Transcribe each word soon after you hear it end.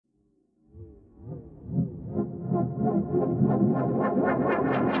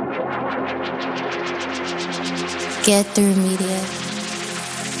Get Through Media.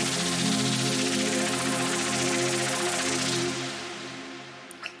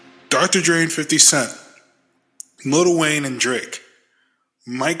 Dr. Dre and 50 Cent, Lil Wayne and Drake,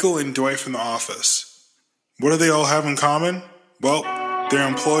 Michael and Dwight from The Office. What do they all have in common? Well, they're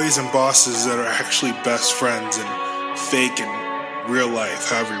employees and bosses that are actually best friends in fake and real life,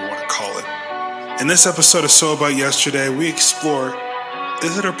 however you want to call it. In this episode of So About Yesterday, we explore,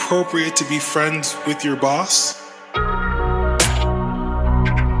 is it appropriate to be friends with your boss?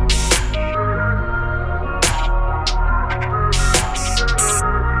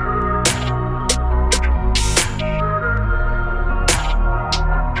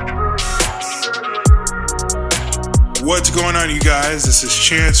 What's going on, you guys? This is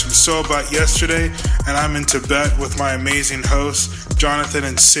Chance from So About Yesterday, and I'm in Tibet with my amazing hosts, Jonathan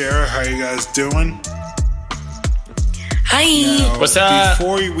and Sarah. How you guys doing? Hi. Now, what's up?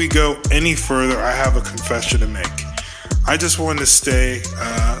 Before we go any further, I have a confession to make. I just wanted to say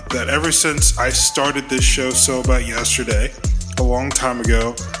that ever since I started this show, So About Yesterday, a long time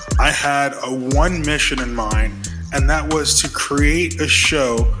ago, I had one mission in mind, and that was to create a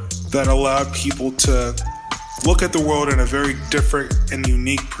show that allowed people to look at the world in a very different and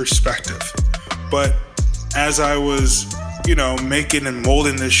unique perspective. But as I was, making and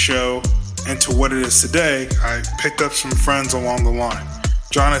molding this show into what it is today, I picked up some friends along the line.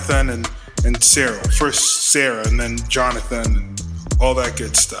 Jonathan and Sarah. First Sarah and then Jonathan and all that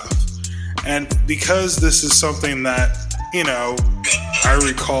good stuff. And because this is something that, I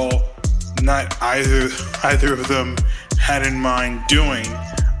recall not either of them had in mind doing,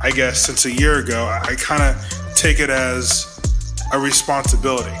 I guess, since a year ago, I kind of take it as a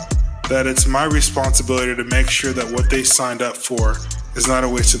responsibility, that it's my responsibility to make sure that what they signed up for is not a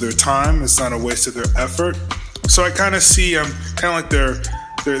waste of their time, it's not a waste of their effort. So I kind of see I'm kind of like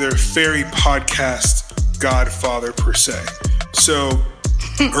their fairy podcast godfather per se. So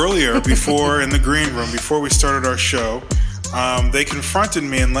earlier, before in the green room, before we started our show, they confronted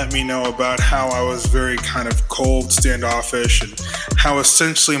me and let me know about how I was very kind of cold, standoffish, and how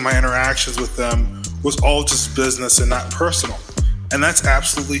essentially my interactions with them was all just business and not personal. And that's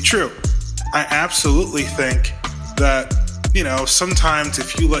absolutely true. I absolutely think that, sometimes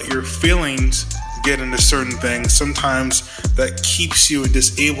if you let your feelings get into certain things, sometimes that keeps you and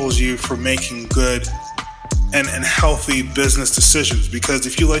disables you from making good and healthy business decisions. Because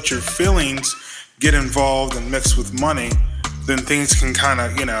if you let your feelings get involved and mix with money, then things can kind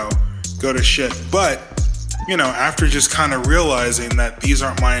of, go to shit. But after just kind of realizing that these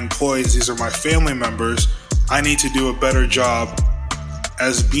aren't my employees, these are my family members, I need to do a better job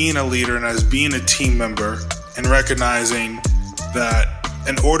as being a leader and as being a team member, and recognizing that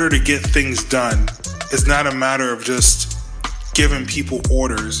in order to get things done, it's not a matter of just giving people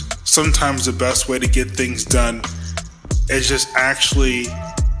orders. Sometimes the best way to get things done is just actually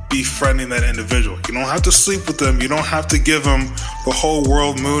befriending that individual. You don't have to sleep with them. You don't have to give them the whole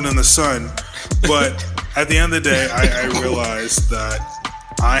world, moon, and the sun. But at the end of the day, I realized that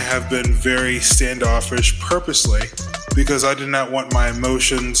I have been very standoffish purposely because I did not want my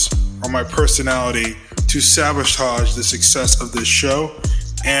emotions or my personality to sabotage the success of this show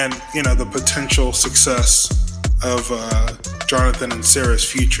and, the potential success of Jonathan and Sarah's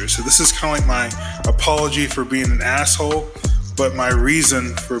future. So this is kind of like my apology for being an asshole, but my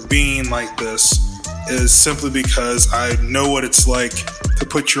reason for being like this is simply because I know what it's like to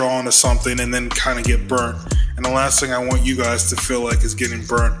put you all into something and then kind of get burnt. And the last thing I want you guys to feel like is getting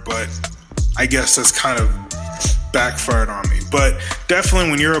burnt, but I guess that's kind of backfired on me. But definitely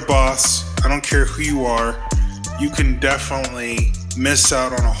when you're a boss, I don't care who you are, you can definitely miss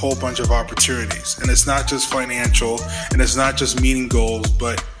out on a whole bunch of opportunities. And it's not just financial, and it's not just meeting goals,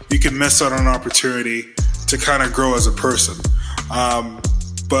 but you can miss out on an opportunity to kind of grow as a person.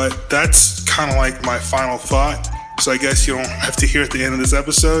 But that's kind of like my final thought. So I guess you don't have to hear at the end of this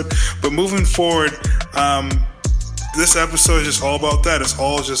episode. But moving forward, this episode is just all about that. It's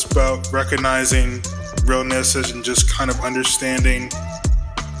all just about recognizing realness and just kind of understanding,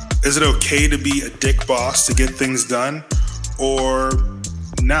 is it okay to be a dick boss to get things done? Or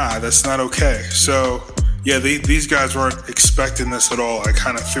nah, that's not okay. So yeah, these guys weren't expecting this at all. I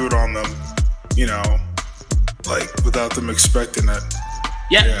kind of threw it on them, without them expecting it.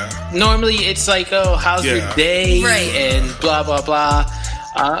 Yeah. Normally it's like, oh, how's your day? Right. And blah, blah, blah.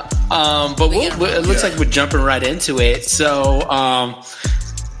 But it looks like we're jumping right into it. So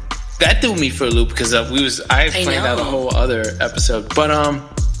that threw me for a loop because I planned out a whole other episode. But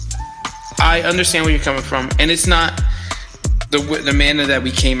I understand where you're coming from. And it's not the manner that we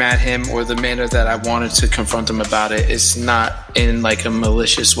came at him, or the manner that I wanted to confront him about it, is not in like a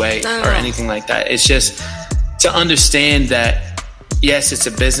malicious way or anything like that. It's just to understand that, yes, it's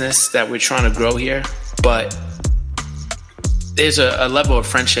a business that we're trying to grow here, but there's a level of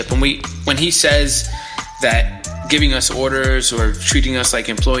friendship. When he says that giving us orders or treating us like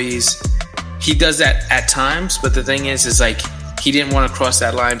employees, he does that at times, but the thing is like, he didn't want to cross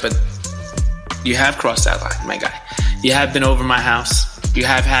that line, but you have crossed that line, my guy. You have been over my house. You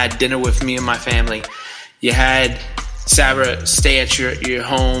have had dinner with me and my family. You had Sarah stay at your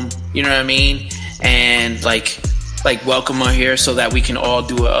home, you know what I mean? And like welcome her here so that we can all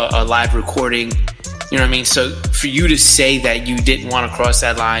do a live recording, you know what I mean? So for you to say that you didn't want to cross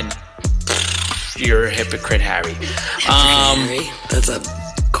that line, you're a hypocrite, Harry. Harry? That's a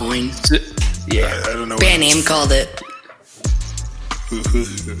coin. Yeah. I don't know. Band name called it.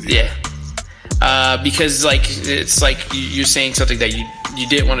 Yeah. Because like it's like you're saying something that you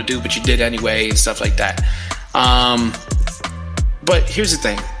didn't want to do, but you did anyway, and stuff like that. But here's the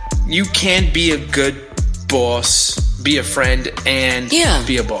thing: you can be a good boss, be a friend, and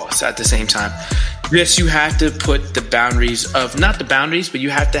be a boss at the same time. Yes, you have to put the boundaries of, not the boundaries, but you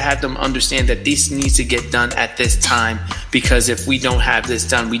have to have them understand that this needs to get done at this time, because if we don't have this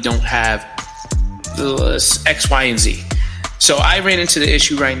done, we don't have X, Y, and Z. So I ran into the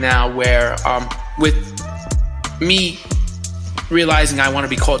issue right now where with me realizing I want to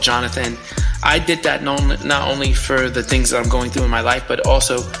be called Jonathan, I did that not only for the things that I'm going through in my life, but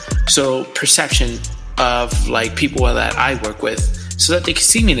also so perception of like people that I work with, so that they can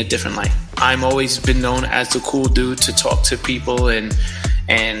see me in a different light. I'm always been known as the cool dude to talk to people and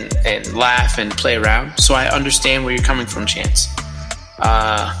laugh and play around. So I understand where you're coming from, Chance.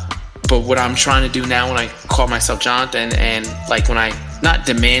 But what I'm trying to do now when I call myself Jonathan, and like when I not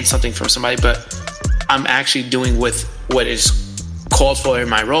demand something from somebody, but I'm actually doing with what is called for in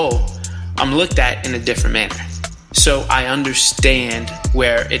my role, I'm looked at in a different manner. So I understand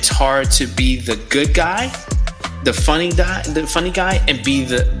where it's hard to be the good guy, the funny guy, and be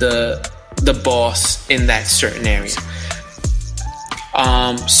the boss in that certain area.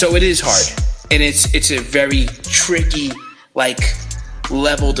 So it is hard, and it's a very tricky like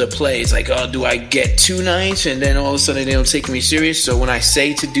level to play. It's like, oh, do I get too nice, and then all of a sudden they don't take me serious? So when I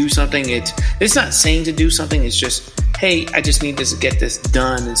say to do something, it's not saying to do something, it's just, hey, I just need to get this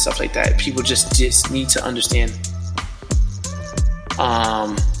done and stuff like that. People just need to understand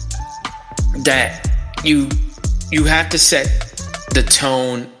that you have to set the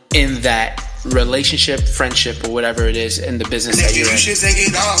tone in that relationship, friendship, or whatever it is in the business that you're in.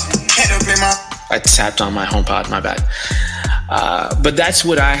 I tapped on my HomePod, my bad. But that's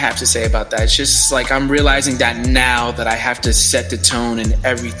what I have to say about that. It's just like I'm realizing that now, that I have to set the tone in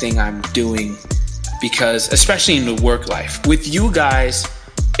everything I'm doing, because especially in the work life with you guys,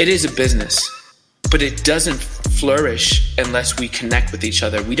 it is a business, but it doesn't flourish unless we connect with each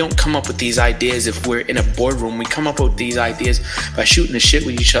other. We don't come up with these ideas if we're in a boardroom. We come up with these ideas by shooting the shit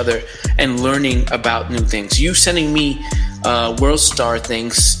with each other and learning about new things. You sending me World Star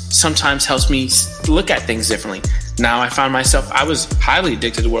things sometimes helps me look at things differently. Now I found myself, I was highly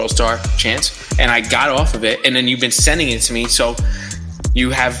addicted to World Star, Chance, and I got off of it, and then you've been sending it to me, so you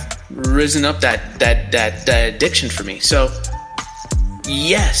have risen up that addiction for me. So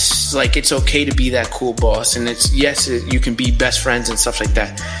yes, like it's okay to be that cool boss, and you can be best friends and stuff like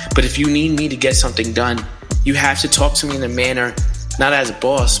that. But if you need me to get something done, you have to talk to me in a manner, not as a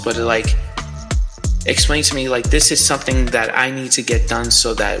boss, but like explain to me like, this is something that I need to get done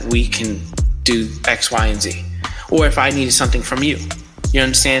so that we can do X, Y, and Z. Or if I needed something from you, you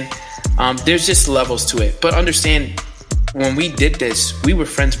understand? There's just levels to it. But understand, when we did this, we were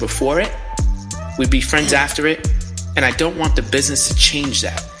friends before it. We'd be friends after it. And I don't want the business to change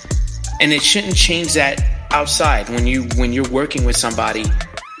that. And it shouldn't change that outside. When you're working with somebody,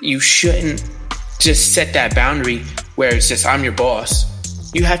 you shouldn't just set that boundary where it's just, I'm your boss.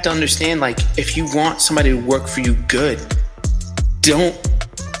 You have to understand, like, if you want somebody to work for you good, don't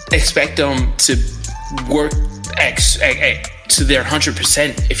expect them to work to their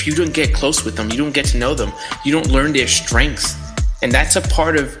 100%. If you don't get close with them, you don't get to know them, you don't learn their strengths. And that's a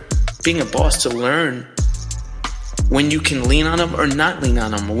part of being a boss, to learn when you can lean on them or not lean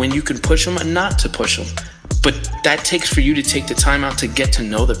on them, when you can push them and not to push them. But that takes for you to take the time out to get to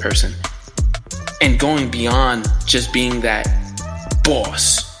know the person, and going beyond just being that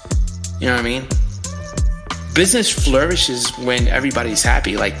boss. You know what I mean? Business flourishes when everybody's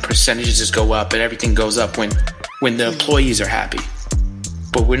happy. Like percentages just go up and everything goes up when the employees are happy.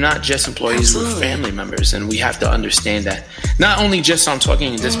 But we're not just employees, we're family members, and we have to understand that. Not only just on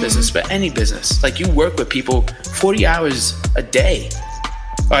talking in this business, but any business. Like, you work with people 40 hours a day,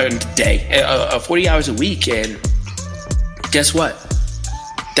 40 hours a week, and guess what?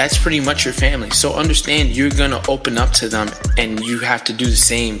 That's pretty much your family. So understand you're going to open up to them, and you have to do the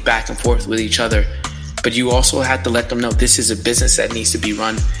same back and forth with each other. But you also have to let them know this is a business that needs to be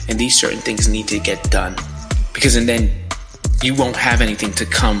run, and these certain things need to get done. Because and then you won't have anything to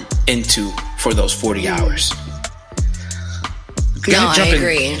come into for those 40 hours. I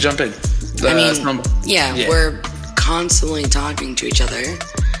agree. Jump in. We're constantly talking to each other.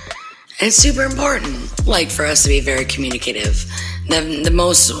 And it's super important, like, for us to be very communicative. The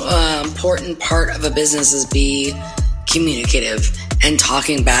most important part of a business is be communicative and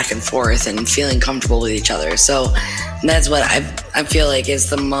talking back and forth and feeling comfortable with each other. So that's what I feel like is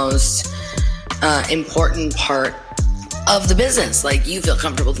the most important part of the business. Like, you feel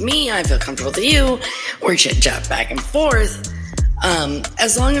comfortable with me, I feel comfortable with you, we're chit-chat back and forth.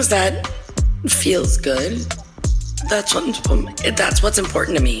 As long as that feels good, that's what's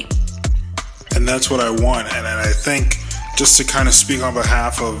important to me. And that's what I want. And I think, just to kind of speak on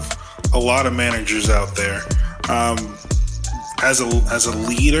behalf of a lot of managers out there, as a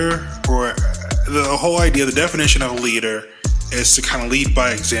leader, or the whole idea, the definition of a leader is to kind of lead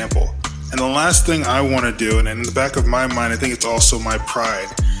by example. And the last thing I want to do, and in the back of my mind, I think it's also my pride,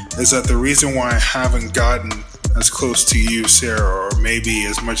 is that the reason why I haven't gotten as close to you, Sarah, or maybe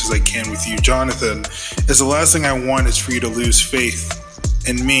as much as I can with you, Jonathan, is the last thing I want is for you to lose faith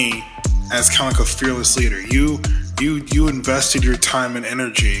in me as kind of like a fearless leader. You invested your time and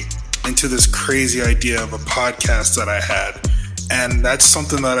energy into this crazy idea of a podcast that I had. And that's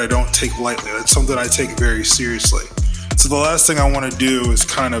something that I don't take lightly. That's something I take very seriously. So the last thing I want to do is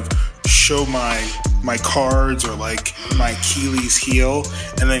kind of show my cards, or like my Achilles heel,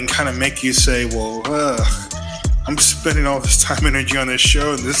 and then kind of make you say, well, I'm spending all this time and energy on this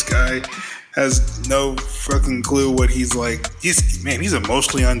show, and this guy has no fucking clue what he's like. He's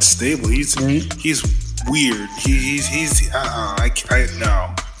emotionally unstable. He's weird.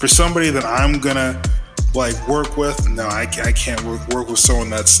 No. For somebody that I'm gonna like work with, no, I can't work with someone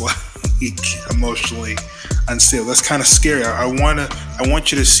that's like emotionally unstable. That's kind of scary. I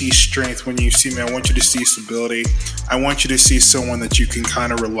want you to see strength when you see me. I want you to see stability. I want you to see someone that you can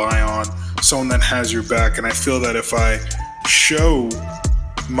kind of rely on, someone that has your back. And I feel that if I show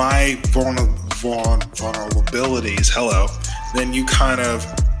my vulnerabilities, then you kind of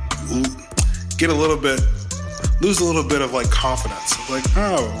lose a little bit of like confidence. Like,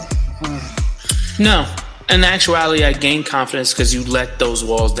 No. In actuality, I gained confidence because you let those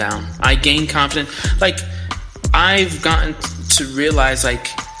walls down. I gained confidence. Like, I've gotten to realize, like,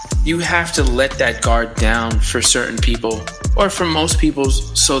 you have to let that guard down for certain people, or for most people,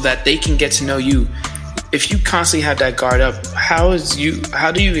 so that they can get to know you. If you constantly have that guard up, how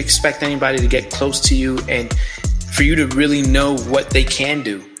do you expect anybody to get close to you and for you to really know what they can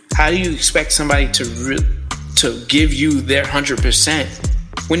do? How do you expect somebody to give you their 100%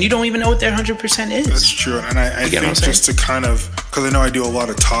 when you don't even know what their 100% is? That's true. And I think just to kind of, because I know I do a lot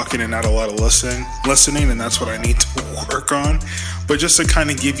of talking and not a lot of listening, and that's what I need to work on. But just to kind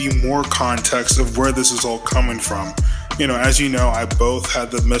of give you more context of where this is all coming from. You know, as you know, I both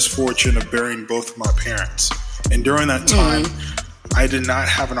had the misfortune of burying both of my parents. And during that time, I did not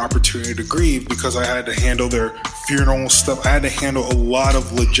have an opportunity to grieve because I had to handle their funeral stuff. I had to handle a lot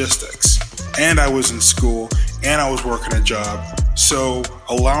of logistics. And I was in school, and I was working a job. So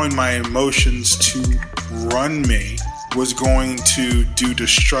allowing my emotions to run me was going to do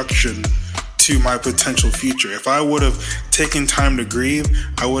destruction to my potential future. If I would have taken time to grieve,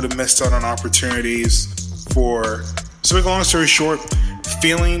 I would have missed out on opportunities for... So make a long story short,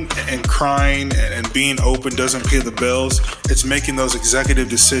 feeling and crying and being open doesn't pay the bills. It's making those executive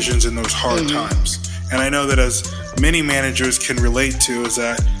decisions in those hard times. And I know that as many managers can relate to, is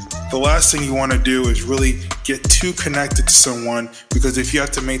that the last thing you want to do is really get too connected to someone, because if you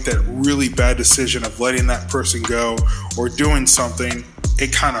have to make that really bad decision of letting that person go or doing something,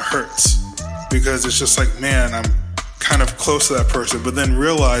 it kind of hurts, because it's just like, man, I'm kind of close to that person. But then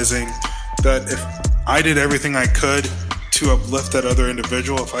realizing that if I did everything I could to uplift that other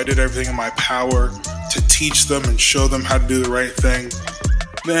individual, if I did everything in my power to teach them and show them how to do the right thing,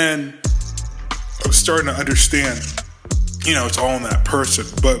 then I'm starting to understand, you know, it's all in that person.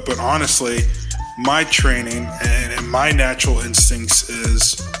 But honestly, my training and my natural instincts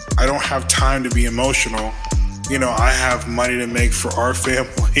is I don't have time to be emotional. You know, I have money to make for our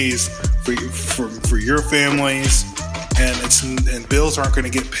families, for your families, and bills aren't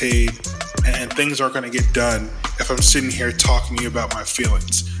going to get paid and things aren't going to get done if I'm sitting here talking to you about my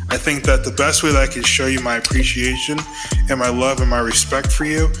feelings. I think that the best way that I can show you my appreciation and my love and my respect for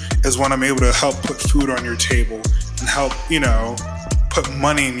you is when I'm able to help put food on your table and help, put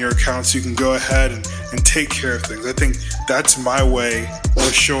money in your account so you can go ahead and take care of things. I think that's my way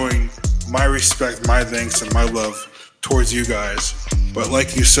of showing my respect, my thanks, and my love towards you guys. But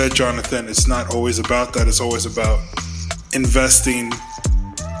like you said, Jonathan, it's not always about that. It's always about investing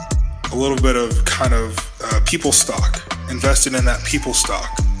a little bit of kind of people stock, investing in that people stock,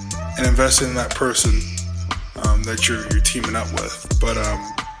 and investing in that person that you're teaming up with. But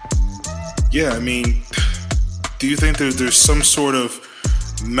yeah, I mean, do you think there's some sort of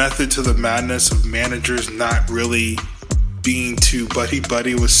method to the madness of managers not really being too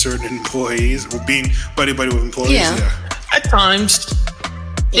buddy-buddy with certain employees, or being buddy-buddy with employees? Yeah. At times.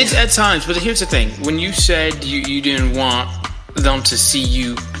 Yeah. It's at times, but here's the thing. When you said you didn't want them to see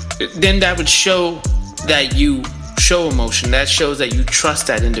you, then that would show that you show emotion. That shows that you trust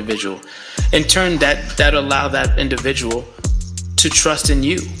that individual. In turn, that allow that individual to trust in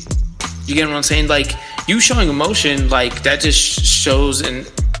you. You get what I'm saying? Like, you showing emotion, like, that just shows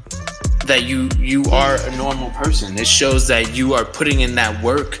that you are a normal person. It shows that you are putting in that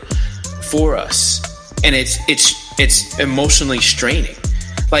work for us, and it's emotionally straining.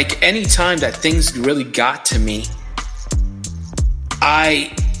 Like, any time that things really got to me,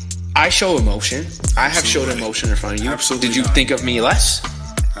 I show emotion. I have showed emotion in front of you. Absolutely. Did you not. think of me less?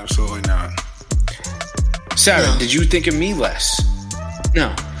 Absolutely not. Sarah, No. Did you think of me less?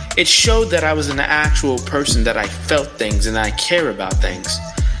 No. It showed that I was an actual person, that I felt things and I care about things.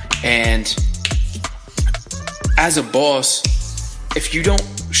 And as a boss, if you don't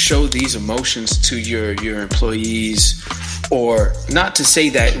show these emotions to your employees, or not to say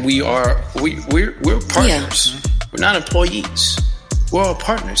that we're partners. Yeah. We're not employees. We're all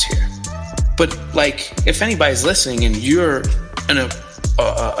partners here. But like, if anybody's listening and you're in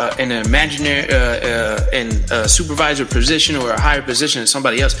an imaginary in a supervisor position or a higher position than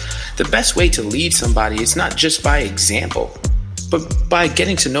somebody else, the best way to lead somebody is not just by example, but by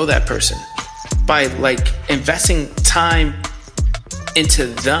getting to know that person, by like investing time into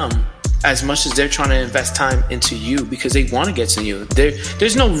them as much as they're trying to invest time into you, because they want to get to you.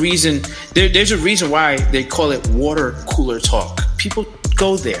 There's no reason. There's a reason why they call it water cooler talk. People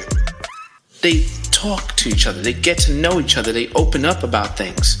go there. They talk to each other. They get to know each other. They open up about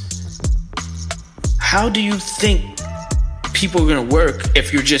things. How do you think people are going to work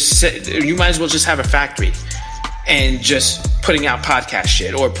if you're just you might as well just have a factory and just putting out podcast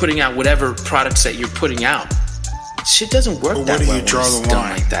shit or putting out whatever products that you're putting out? Shit doesn't work that well. Where do you draw the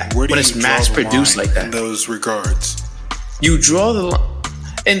line like that? When it's mass produced like that. In those regards, you draw the line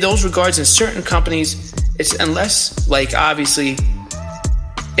in those regards. In certain companies, it's unless, like, obviously,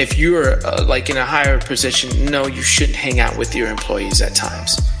 if you're like in a higher position, no, you shouldn't hang out with your employees at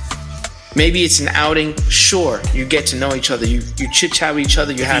times. Maybe it's an outing. Sure, you get to know each other. You chit chat with each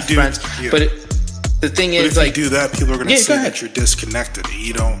other. You have friends. Yeah. But the thing is, if you do that, people are going to say that you're disconnected.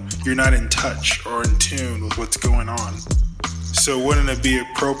 You're not in touch or in tune with what's going on. So wouldn't it be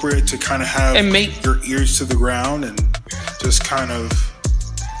appropriate to kind of have your ears to the ground and just kind of...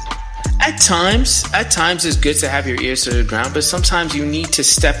 At times it's good to have your ears to the ground, but sometimes you need to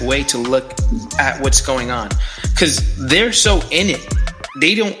step away to look at what's going on, because they're so in it.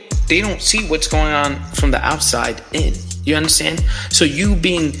 They don't see what's going on from the outside in. You understand? So you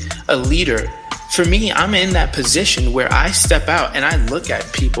being a leader, for me, I'm in that position where I step out and I look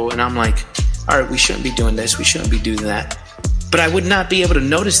at people and I'm like, all right, we shouldn't be doing this. We shouldn't be doing that. But I would not be able to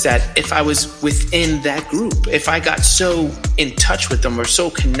notice that if I was within that group, if I got so in touch with them or so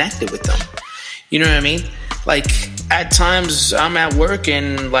connected with them. You know what I mean? Like, at times I'm at work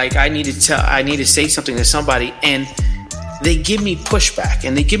and like I need to say something to somebody, and they give me pushback,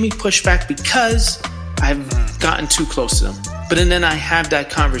 and they give me pushback because I've gotten too close to them. But then I have that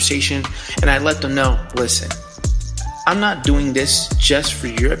conversation and I let them know, listen, I'm not doing this just for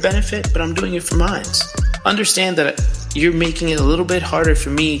your benefit, but I'm doing it for mine. Understand that you're making it a little bit harder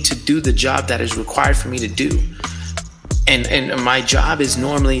for me to do the job that is required for me to do. And my job is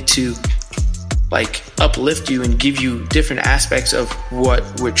normally to like uplift you and give you different aspects of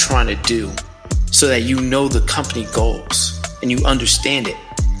what we're trying to do so that you know the company goals and you understand it.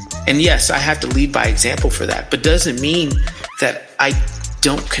 And yes, I have to lead by example for that, but doesn't mean that I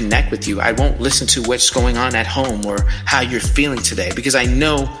don't connect with you. I won't listen to what's going on at home or how you're feeling today, because I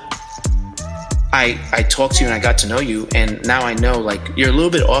know I talked to you and I got to know you, and now I know, like, you're a little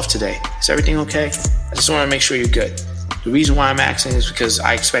bit off today. Is everything okay? I just want to make sure you're good. The reason why I'm asking is because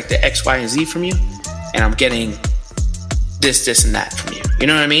I expected X, Y, and Z from you, and I'm getting this, and that from you. You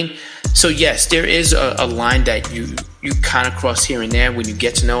know what I mean? So yes, there is a line that you kind of cross here and there when you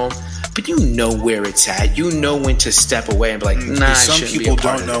get to know them, but you know where it's at. You know when to step away and be like, nah, some people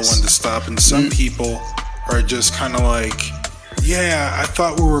don't know when to stop, and some people are just kind of like, yeah, I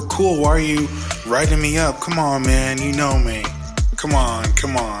thought we were cool. Why are you writing me up? Come on, man, you know me. Come on.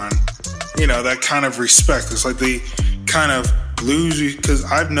 You know, that kind of respect. It's like they kind of lose you, because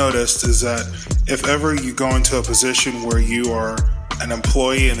I've noticed is that if ever you go into a position where you are an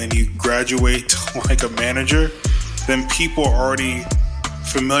employee and then you graduate to like a manager, then people are already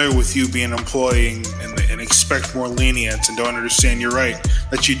familiar with you being an employee and expect more lenience and don't understand, you're right,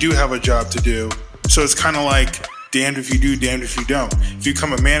 that you do have a job to do. So it's kind of like damned if you do, damned if you don't. If you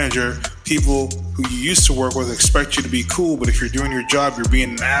become a manager, people who you used to work with expect you to be cool, but if you're doing your job, you're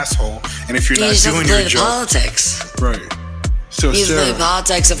being an asshole. And if you're not doing your job, politics. Right. So Use the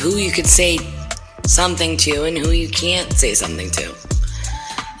politics of who you could say something to and who you can't say something to.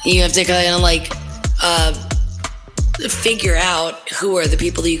 You have to kind of like figure out who are the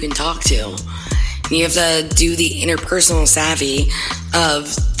people that you can talk to. You have to do the interpersonal savvy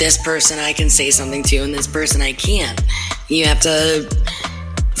of this person I can say something to and this person I can't. You have to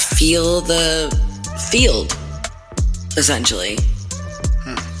feel the field, essentially.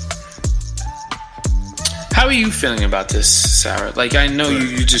 How are you feeling about this, Sarah? Like, I know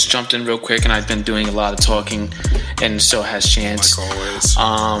you just jumped in real quick, and I've been doing a lot of talking, and so has Chance. Like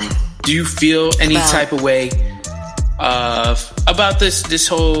always. Do you feel any type of way about this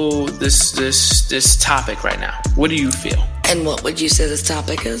topic right now? What do you feel? And what would you say this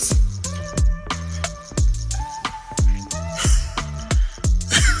topic is?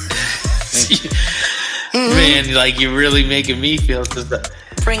 Man, like, you're really making me feel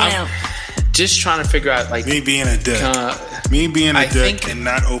Bring it out. Just trying to figure out, like, me being a dick, and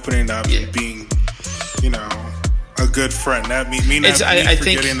not opening up and being, you know, a good friend. That me not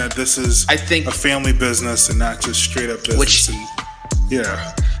forgetting that this is a family business and not just straight up business.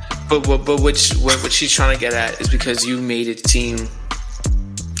 But what she's trying to get at is because you made it seem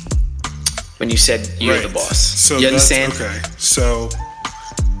when you said you're the boss. So you understand? Okay. So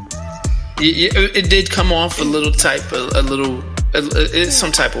it did come off some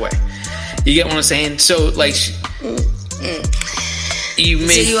type of way. You get what I'm saying? So, like, you may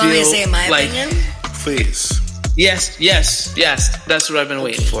feel. So you want me to say my opinion? Please. Yes. That's what I've been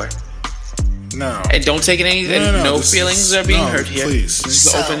waiting for. No. And don't take it anything. No feelings are being hurt here. Please. This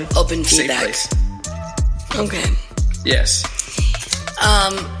is open feedback. Okay. Yes.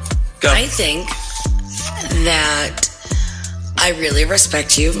 Go. I think that I really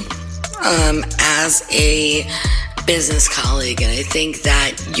respect you as a business colleague, and I think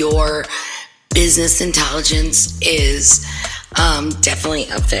that your business intelligence is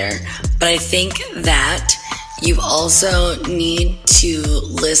definitely up there. But I think that you also need to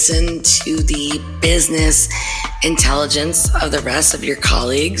listen to the business intelligence of the rest of your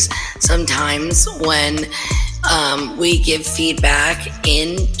colleagues. Sometimes when we give feedback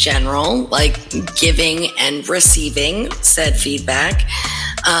in general, like giving and receiving said feedback,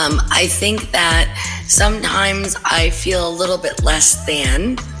 I think that sometimes I feel a little bit less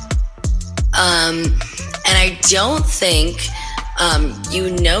than. And I don't think you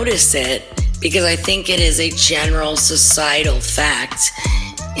notice it, because I think it is a general societal fact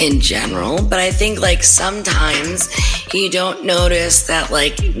in general. But I think, like, sometimes you don't notice that,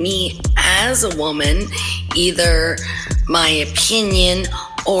 like, me as a woman, either my opinion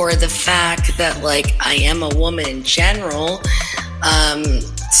or the fact that, like, I am a woman in general,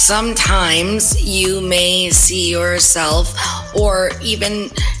 sometimes you may see yourself, or even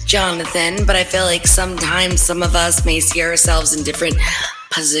Jonathan, but I feel like sometimes some of us may see ourselves in different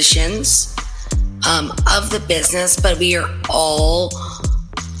positions of the business, but we are all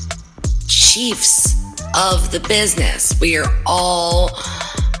chiefs of the business. We are all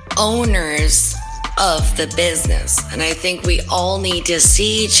owners of the business. And I think we all need to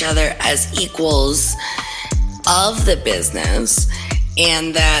see each other as equals of the business,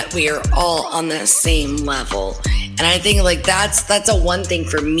 and that we are all on the same level. And I think, like, that's a one thing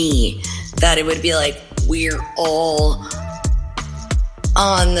for me, that it would be like we're all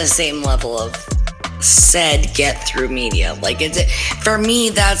on the same level of said get through media. Like, it's, for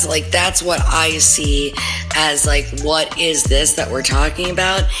me, that's what I see as, like, what is this that we're talking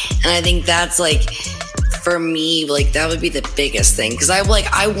about? And I think that's, like, for me, like, that would be the biggest thing, because I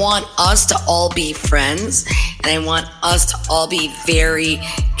want us to all be friends, and I want us to all be very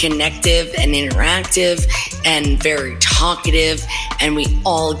connective and interactive and very talkative, and we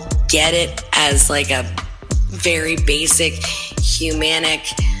all get it as, like, a very basic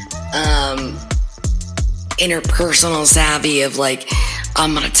humanic interpersonal savvy of, like,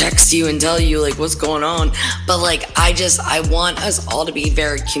 I'm gonna text you and tell you like what's going on. But like I want us all to be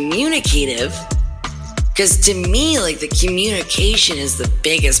very communicative, because to me, like, the communication is the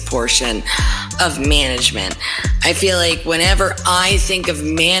biggest portion of management. I feel like whenever I think of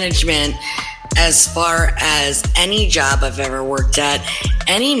management, as far as any job I've ever worked at,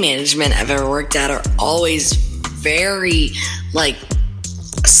 any management I've ever worked at are always very like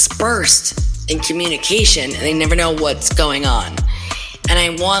dispersed in communication, and they never know what's going on. And I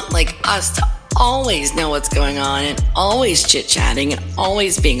want like us to always know what's going on and always chit-chatting and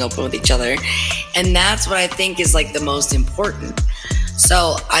always being open with each other. And that's what I think is like the most important.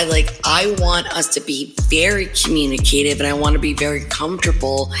 So I want us to be very communicative, and I want to be very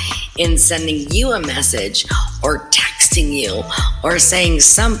comfortable in sending you a message or texting you or saying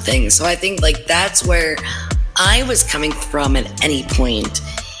something. So I think like that's where I was coming from at any point.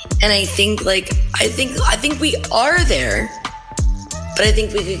 And I think I think we are there, but I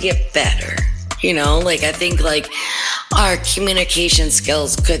think we could get better. You know, like I think like our communication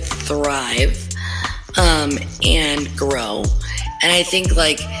skills could thrive and grow. And I think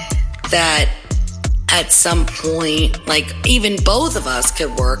like that at some point, like even both of us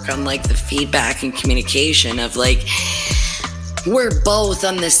could work on like the feedback and communication of like, we're both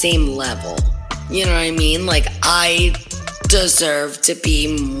on the same level. You know what I mean? Like I deserve to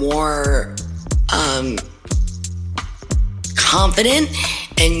be more confident,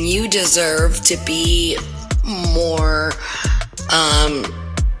 and you deserve to be more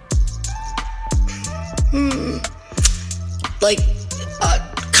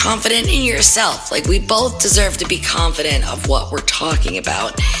confident in yourself. Like we both deserve to be confident of what we're talking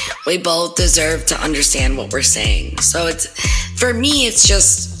about. We both deserve to understand what we're saying. So it's, for me, it's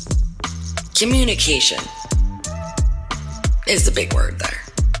just communication is the big word there.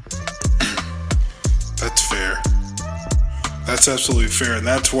 That's fair. That's absolutely fair. And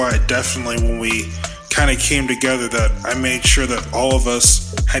that's why definitely when we kind of came together, that I made sure that all of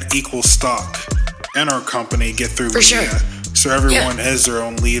us had equal stock in our company, Get Through Media. Sure. So everyone is their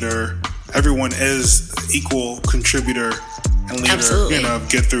own leader. Everyone is equal contributor and leader, Absolutely. you know, of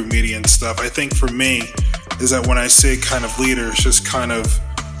Get Through Media and stuff. I think for me is that when I say kind of leader, it's just kind of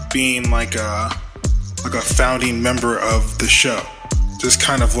being like a founding member of the show. Just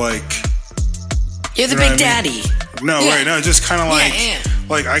kind of like, you're the you know big what I mean? daddy. No, Yeah. right. No, just kind of like, Yeah.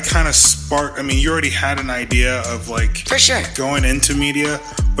 like I kind of sparked. I mean, you already had an idea of like For sure. going into media,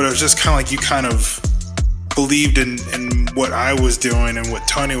 but it was just kind of like you kind of believed in what I was doing and what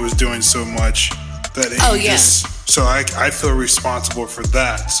Tony was doing so much that so I feel responsible for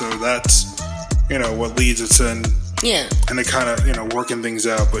that. So that's, you know, what leads us in. Yeah. And to kind of, you know, working things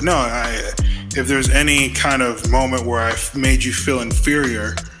out. But no, if there's any kind of moment where I made you feel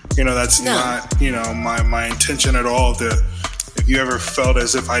inferior, you know, that's not, you know, my intention at all. If you ever felt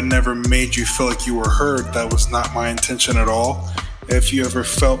as if I never made you feel like you were heard, that was not my intention at all. If you ever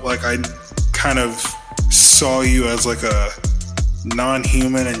felt like I kind of saw you as like a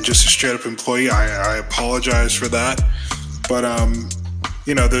non-human and just a straight up employee, I apologize for that. But,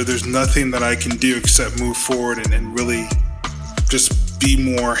 you know, there's nothing that I can do except move forward and really just be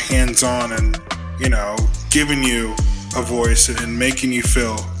more hands-on and, you know, giving you a voice and making you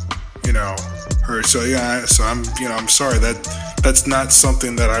feel, you know, heard. So yeah, so I'm sorry that's not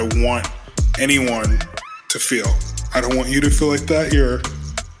something that I want anyone to feel. I don't want you to feel like that. You're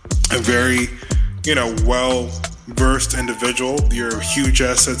a very, you know, well-versed individual. You're a huge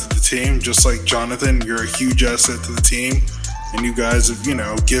asset to the team, just like Jonathan. You're a huge asset to the team, and you guys have, you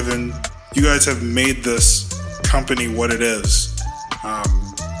know, you guys have made this company what it is.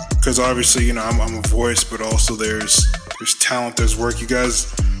 Because obviously, you know, I'm a voice, but also there's talent, there's work. You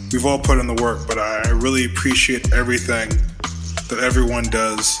guys, we've all put in the work, but I really appreciate everything that everyone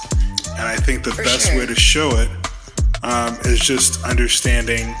does. And I think the best way to show it is just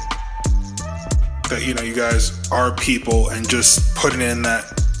understanding that, you know, you guys are people and just putting in that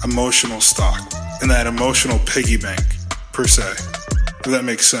emotional stock and that emotional piggy bank, per se. If that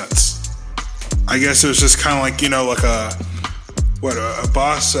makes sense. I guess it was just kind of like, you know, like a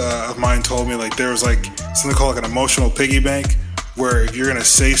boss of mine told me, like there was like something called like an emotional piggy bank, where if you're gonna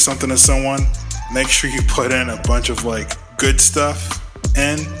say something to someone, make sure you put in a bunch of like good stuff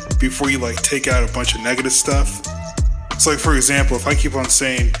in before you like take out a bunch of negative stuff. So like, for example, if I keep on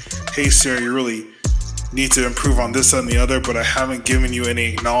saying, hey Sarah, you really need to improve on this, that, and the other, but I haven't given you any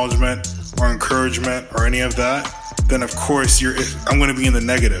acknowledgement or encouragement or any of that, then of course I'm gonna be in the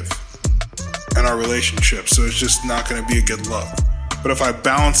negative in our relationship. So it's just not gonna be a good look. But if I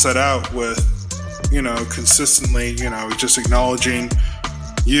balance that out with, you know, consistently, you know, just acknowledging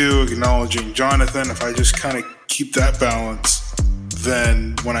you, acknowledging Jonathan, if I just kind of keep that balance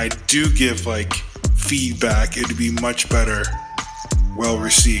then when I do give like feedback, it'd be much better, well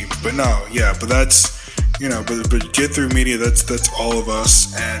received. But no, yeah, but that's, you know, but Get Through Media, that's all of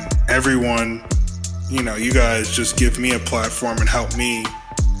us and everyone. You know, you guys just give me a platform and help me,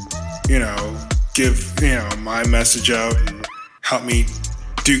 you know, give, you know, my message out and help me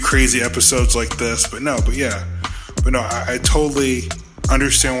do crazy episodes like this. But no, I totally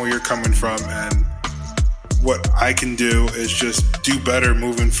understand where you're coming from, and what I can do is just do better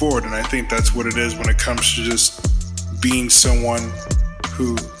moving forward. And I think that's what it is when it comes to just being someone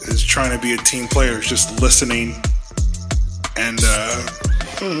who is trying to be a team player, is just listening and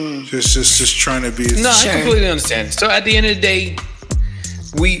just trying to be. No, I completely understand. So at the end of the day,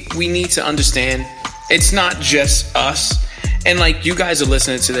 we need to understand it's not just us. And like, you guys are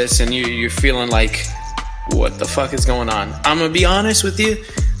listening to this and you're feeling like, what the fuck is going on? I'm gonna be honest with you.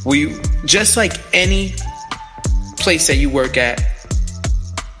 We, just like any place that you work at,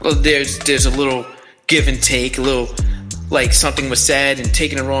 well, there's a little give and take, a little, like, something was said and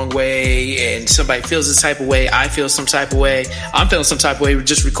taken the wrong way, and somebody feels this type of way, I feel some type of way, I'm feeling some type of way, we're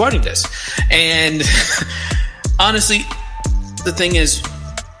just recording this. And honestly, the thing is,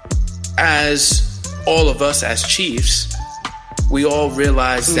 as all of us as Chiefs, we all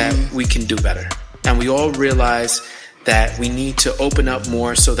realize that we can do better. And we all realize that we need to open up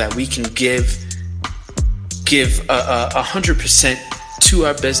more so that we can give 100% to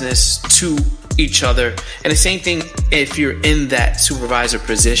our business, to each other. And the same thing, if you're in that supervisor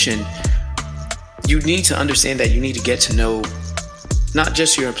position, you need to understand that you need to get to know not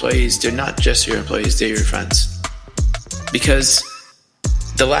just your employees. They're not just your employees, they're your friends. Because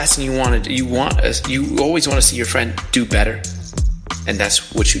the last thing you always want to see your friend do better. And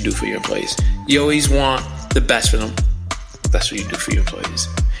that's what you do for your employees. You always want the best for them. That's what you do for your employees.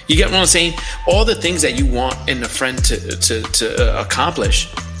 You get what I'm saying? All the things that you want in a friend to accomplish,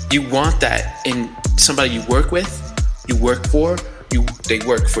 you want that in somebody you work with, you work for, they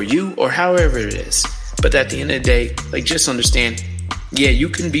work for you, or however it is. But at the end of the day, like, just understand, yeah, you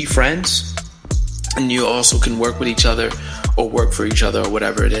can be friends, and you also can work with each other, or work for each other, or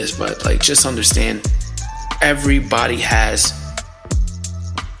whatever it is. But like, just understand, everybody has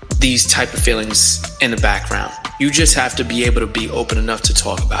these type of feelings in the background. You just have to be able to be open enough to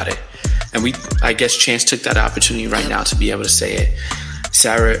talk about it. And I guess Chance took that opportunity right now to be able to say it.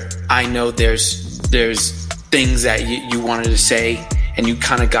 Sarah, I know there's things that you wanted to say, and you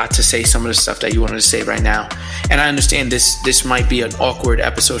kind of got to say some of the stuff that you wanted to say right now. And I understand this might be an awkward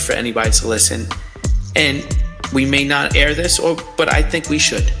episode for anybody to listen, and we may not air this, but I think we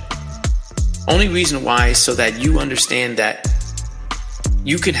should. Only reason why is so that you understand that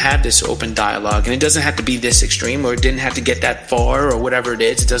you can have this open dialogue, and it doesn't have to be this extreme, or it didn't have to get that far, or whatever it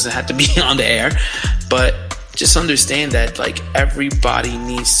is. It doesn't have to be on the air, but just understand that, like, everybody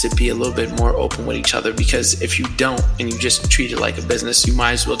needs to be a little bit more open with each other, because if you don't and you just treat it like a business, you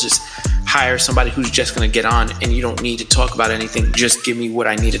might as well just hire somebody who's just going to get on, and you don't need to talk about anything. Just give me what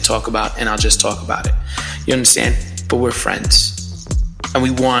I need to talk about, and I'll just talk about it. You understand? But we're friends, and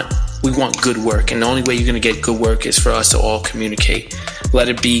we want good work, and the only way you're going to get good work is for us to all communicate. Let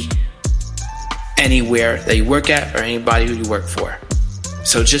it be anywhere that you work at or anybody who you work for.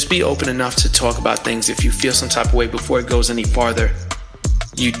 So just be open enough to talk about things. If you feel some type of way before it goes any farther,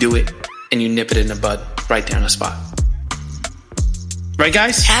 you do it and you nip it in the bud right there on the spot. Right,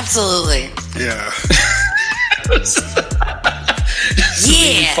 guys? Absolutely. Yeah.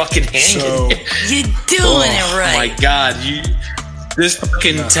 Yeah. Fucking hanging. So, You're doing it right. Oh my God, this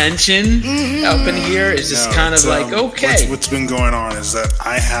fucking tension up in here is just kind of like, okay. What's been going on is that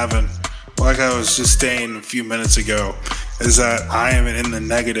I haven't, like I was just saying a few minutes ago, is that I am in the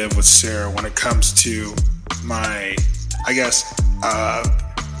negative with Sarah when it comes to my, I guess,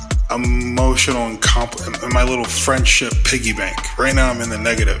 emotional and my little friendship piggy bank. Right now I'm in the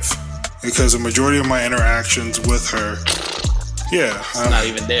negative because the majority of my interactions with her, it's not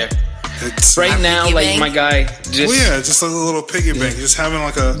even there. It's right now, like bank? My guy, just just like a little piggy bank, just having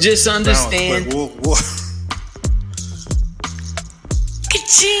like a just understand. Balance, we'll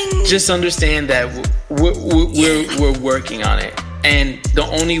just understand that we're working on it, and the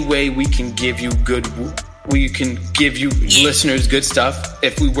only way we can give you listeners good stuff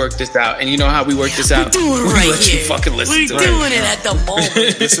if we work this out. And you know how we work this out? We're doing it right let here. You fucking listen we're to doing it. it at the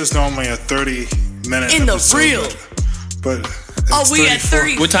moment. This is normally a 30-minute in the episode, real, but we at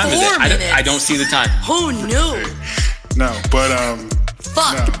 34. What time is it? I don't see the time. Who knew? No, but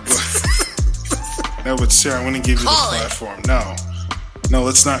fuck. No, but Sarah, I'm going to give you the platform. No,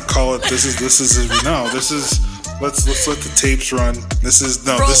 let's not call it. This is. Let's let the tapes run. This is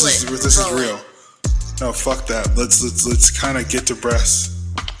real. No, fuck that. Let's kind of get to breasts.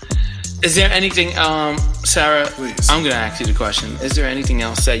 Is there anything, Sarah? Please. I'm gonna ask you the question. Is there anything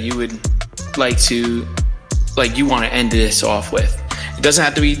else that you would like to, you want to end this off with? It doesn't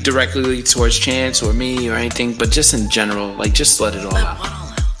have to be directly towards Chance or me or anything, but just in general, just let it all out.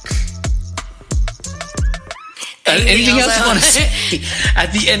 Anything else you want to say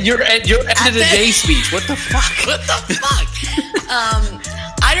at the end? Your end of the day speech. What the fuck? What the fuck?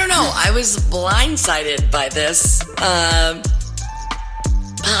 I don't know. I was blindsided by this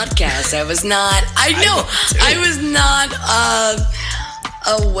podcast. I was not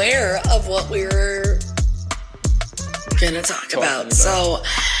aware of what we were gonna talk about. So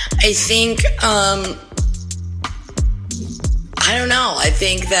I think I don't know. I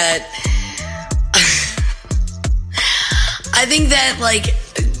think that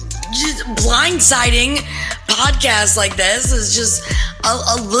just blindsiding podcasts like this is just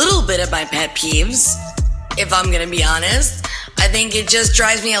a little bit of my pet peeves, if I'm gonna be honest. I think it just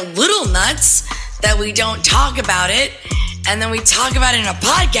drives me a little nuts that we don't talk about it and then we talk about it in a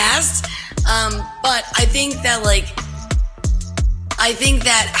podcast. But I think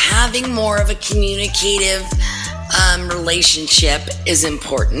that having more of a communicative relationship is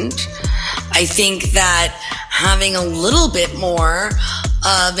important. I think that having a little bit more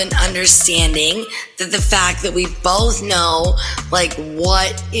of an understanding that the fact that we both know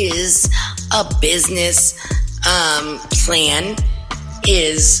what is a business plan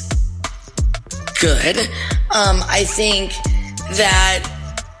is good. I think that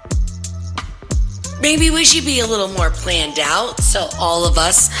maybe we should be a little more planned out so all of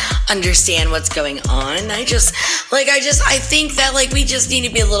us understand what's going on. And I think that we just need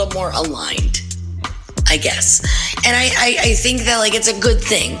to be a little more aligned, I guess. And I think that it's a good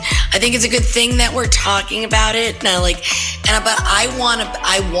thing. I think it's a good thing that we're talking about it. But I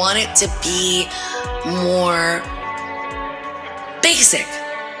want it to be more basic.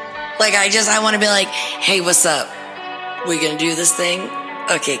 I want to be hey, what's up? We gonna do this thing?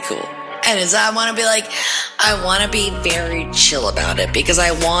 Okay, cool. And I want to be I want to be very chill about it because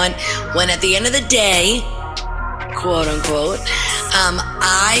I want, when at the end of the day, quote unquote,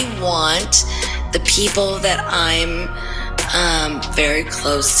 I want the people that I'm very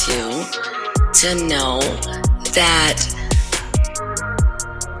close to know that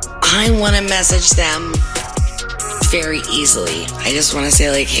I want to message them very easily. I just want to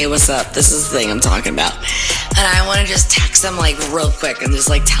say hey, what's up? This is the thing I'm talking about. And I want to just text them real quick and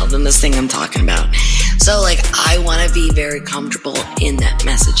just tell them this thing I'm talking about. So I want to be very comfortable in that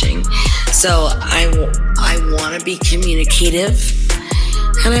messaging. So I want to be communicative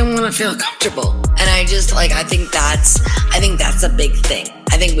and I want to feel comfortable. And I just I think that's a big thing.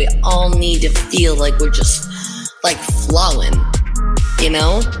 I think we all need to feel we're just flowing,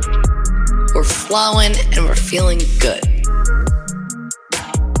 We're flowing and we're feeling good.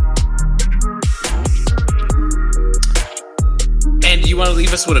 And you want to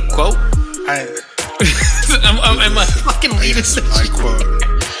leave us with a quote? Am I fucking leaving my quote?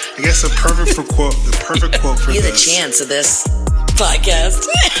 I guess the perfect quote for You're this. the chance of this podcast.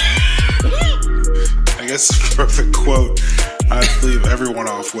 I guess the perfect quote I'd leave everyone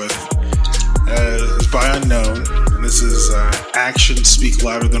off with is by Unknown, and this is actions speak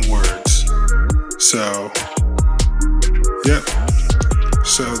louder than words. So, yeah.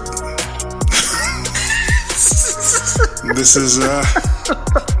 So, this is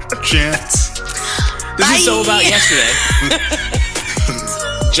Chance. This is So About Yesterday.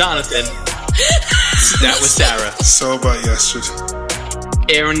 Jonathan. That was Sarah. So About Yesterday.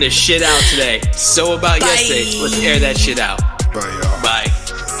 Airing the shit out today. So About Yesterday. Let's air that shit out. Bye, y'all. Bye.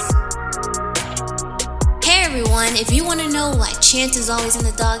 Hey everyone, if you want to know why Chance is always in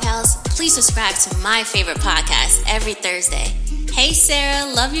the doghouse, please subscribe to my favorite podcast every Thursday. Hey Sarah,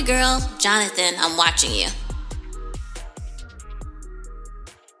 love you girl. Jonathan, I'm watching you.